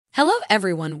Hello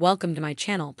everyone, welcome to my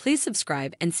channel. Please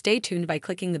subscribe and stay tuned by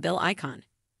clicking the bell icon.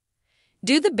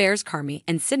 Do the bears Carmy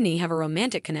and Sydney have a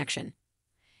romantic connection?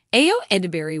 Ayo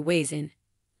Edebiri weighs in.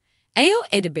 Ayo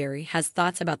Edebiri has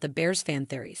thoughts about the bears fan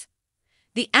theories.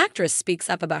 The actress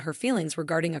speaks up about her feelings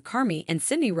regarding a Carmy and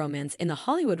Sydney romance in The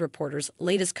Hollywood Reporter's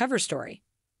latest cover story.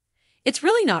 It's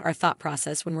really not our thought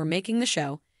process when we're making the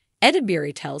show,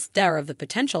 Edebiri tells Dara of the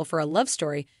potential for a love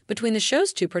story between the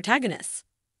show's two protagonists.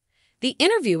 The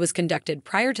interview was conducted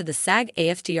prior to the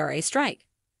SAG-AFTRA strike.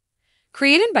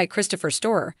 Created by Christopher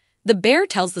Storer, The Bear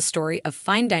tells the story of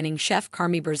fine dining chef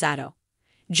Carmy Berzato,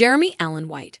 Jeremy Allen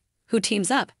White, who teams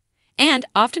up, and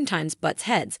oftentimes butts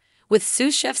heads, with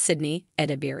sous chef Sydney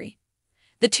Edebiri.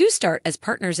 The two start as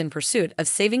partners in pursuit of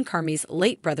saving Carmy's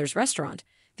late brother's restaurant,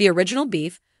 The Original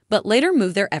Beef, but later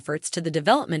move their efforts to the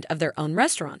development of their own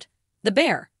restaurant, The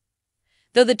Bear.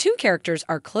 Though the two characters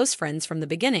are close friends from the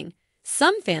beginning,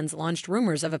 some fans launched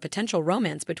rumors of a potential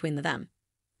romance between them.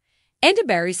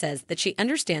 Edebiri says that she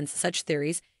understands such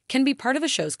theories can be part of a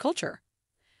show's culture,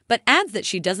 but adds that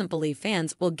she doesn't believe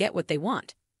fans will get what they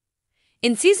want.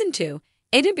 In Season 2,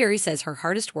 Edebiri says her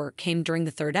hardest work came during the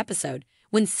third episode,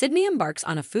 when Sydney embarks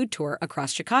on a food tour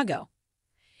across Chicago.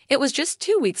 It was just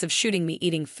 2 weeks of shooting me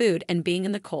eating food and being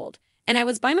in the cold, and I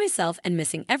was by myself and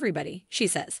missing everybody, she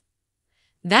says.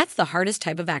 That's the hardest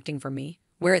type of acting for me,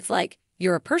 where it's like,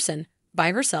 you're a person,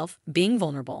 by herself, being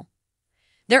vulnerable.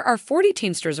 There are 40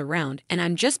 Teamsters around, and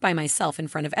I'm just by myself in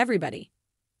front of everybody.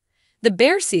 The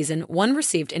Bear Season 1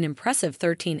 received an impressive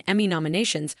 13 Emmy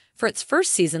nominations for its first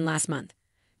season last month,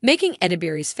 making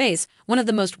Edebiri's face one of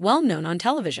the most well-known on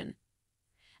television.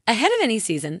 Ahead of any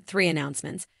Season 3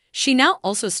 announcements, she now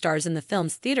also stars in the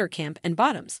films Theater Camp and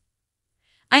Bottoms.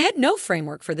 I had no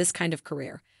framework for this kind of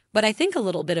career, but I think a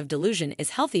little bit of delusion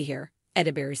is healthy here,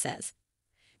 Edebiri says.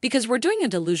 Because we're doing a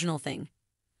delusional thing.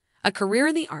 A career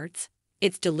in the arts,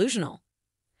 it's delusional.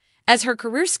 As her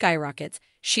career skyrockets,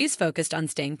 she's focused on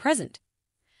staying present.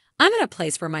 I'm at a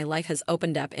place where my life has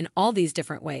opened up in all these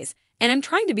different ways, and I'm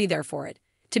trying to be there for it,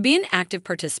 to be an active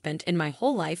participant in my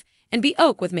whole life and be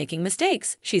okay with making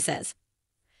mistakes, she says.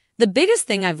 The biggest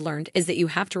thing I've learned is that you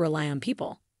have to rely on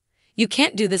people. You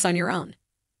can't do this on your own.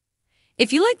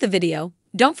 If you like the video,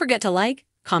 don't forget to like,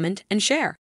 comment, and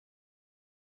share.